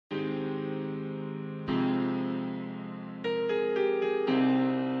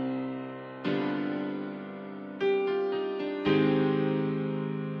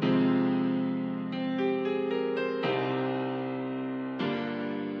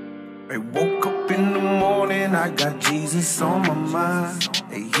I woke up in the morning, I got Jesus on my mind.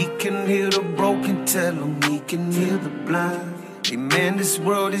 Hey, he can heal the broken, tell him he can heal the blind. Hey man, this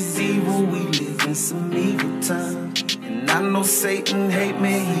world is evil, we live in some evil times. And I know Satan hate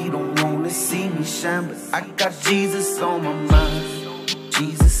me, he don't wanna see me shine. But I got Jesus on my mind,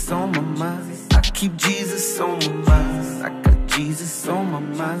 Jesus on my mind. I keep Jesus on my mind, I got Jesus on my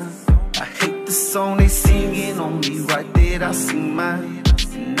mind. I hate the song they singing on me, right there I sing mine.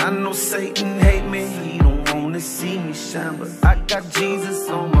 And I know Satan hate me, he don't wanna see me shine. But I got Jesus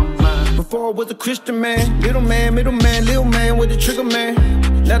on my mind. Before I was a Christian man, little man, middle man, little man with the trigger man.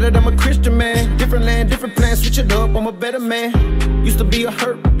 Now that I'm a Christian man, different land, different plan, switch it up, I'm a better man. Used to be a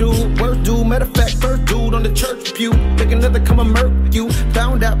hurt dude, worst dude, matter of fact, first dude on the church pew. Think another come and murk you,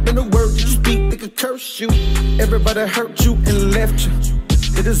 found out in the words that you speak, they could curse you. Everybody hurt you and left you,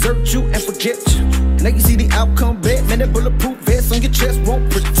 they desert you and forget you. Now you see the outcome bad, man, that bulletproof vest on your chest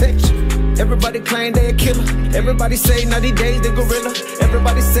won't protect you. Everybody claim they a killer, everybody say 90 days they gorilla.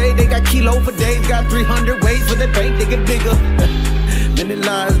 Everybody say they got kilo for days, got 300 ways for the bank, they get bigger. Many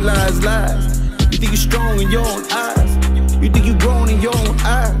lies, lies, lies. You think you're strong in your own eyes, you think you grown in your own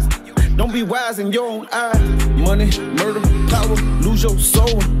eyes. Don't be wise in your own eyes. Money, murder, power, lose your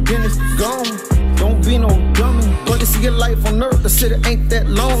soul, then it's gone. Don't be no dummy, but to see your life on earth, I said it ain't that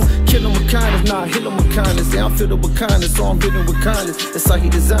long. Kill them with kindness, nah, heal them with kindness. Yeah, I'm filled with kindness, so I'm bidding with kindness. That's how he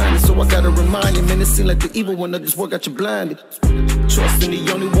designed it, so I gotta remind him. Man, it seems like the evil one of this world got you blinded. Trust in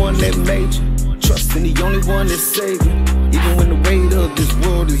the only one that made you, trust in the only one that saved you. Even when the weight of this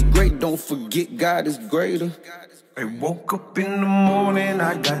world is great, don't forget God is greater. I woke up in the morning,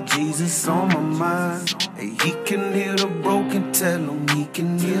 I got Jesus on my mind. Hey, he can heal the broken, tell him he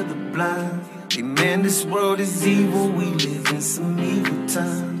can heal the blind. Hey man, this world is evil, we live in some evil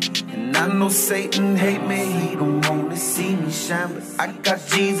times. And I know Satan hate me, he don't wanna see me shine. But I got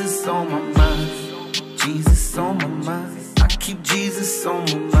Jesus on my mind, Jesus on my mind. I keep Jesus on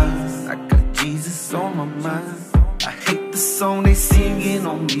my mind, I got Jesus on my mind. I hate the song they singing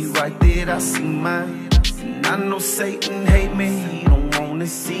on me, right there I sing mine. And I know Satan hate me, he don't wanna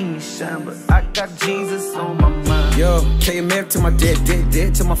see me shine. But I got Jesus on my mind. Yo, came married to my dead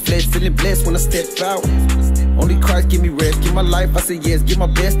to my flesh, feeling blessed when I step out. Only Christ give me rest, give my life, I say yes, give my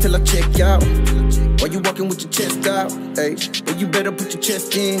best till I check out. While you walking with your chest out, hey, well you better put your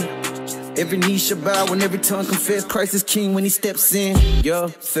chest in. Every knee shall bow and every tongue confess Christ is king when he steps in. Yeah,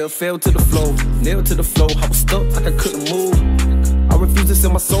 fell to the floor, nailed to the floor. I was stuck like I couldn't move. I refuse to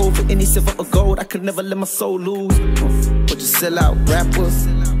sell my soul for any silver or gold. I could never let my soul lose. Bunch of sell-out rappers,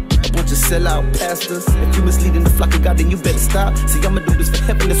 a bunch of sell-out pastors. If you misleading the flock of God, then you better stop. See, I'ma do this for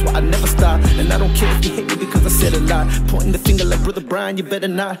heaven, that's why I never stop. And I don't care if you hate me because I said a lie. Pointing the finger like Brother Bryann, you better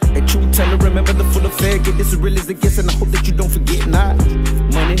not. A true teller, remember the full affair. Get this as real as it gets, and I hope that you don't forget not.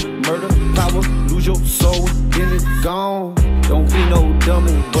 Money, murder, power, lose your soul, then it's gone. Don't be no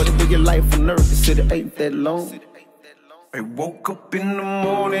dummy, but it be your life on earth, they said it ain't that long. I woke up in the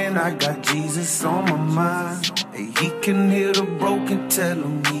morning, I got Jesus on my mind. Hey, he can heal the broken, tell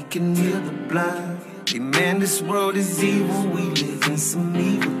him he can heal the blind. Hey man, this world is evil, we live in some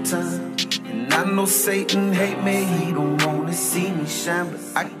evil times. And I know Satan hate me, he don't wanna see me shine. But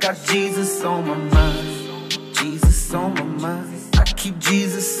I got Jesus on my mind, Jesus on my mind. I keep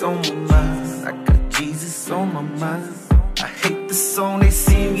Jesus on my mind, I got Jesus on my mind. I hate the song they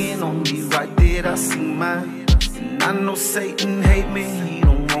singing on me, right there I sing mine. And I know Satan hate me, he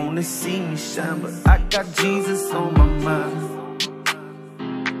don't wanna see me shine. But I got Jesus on my mind.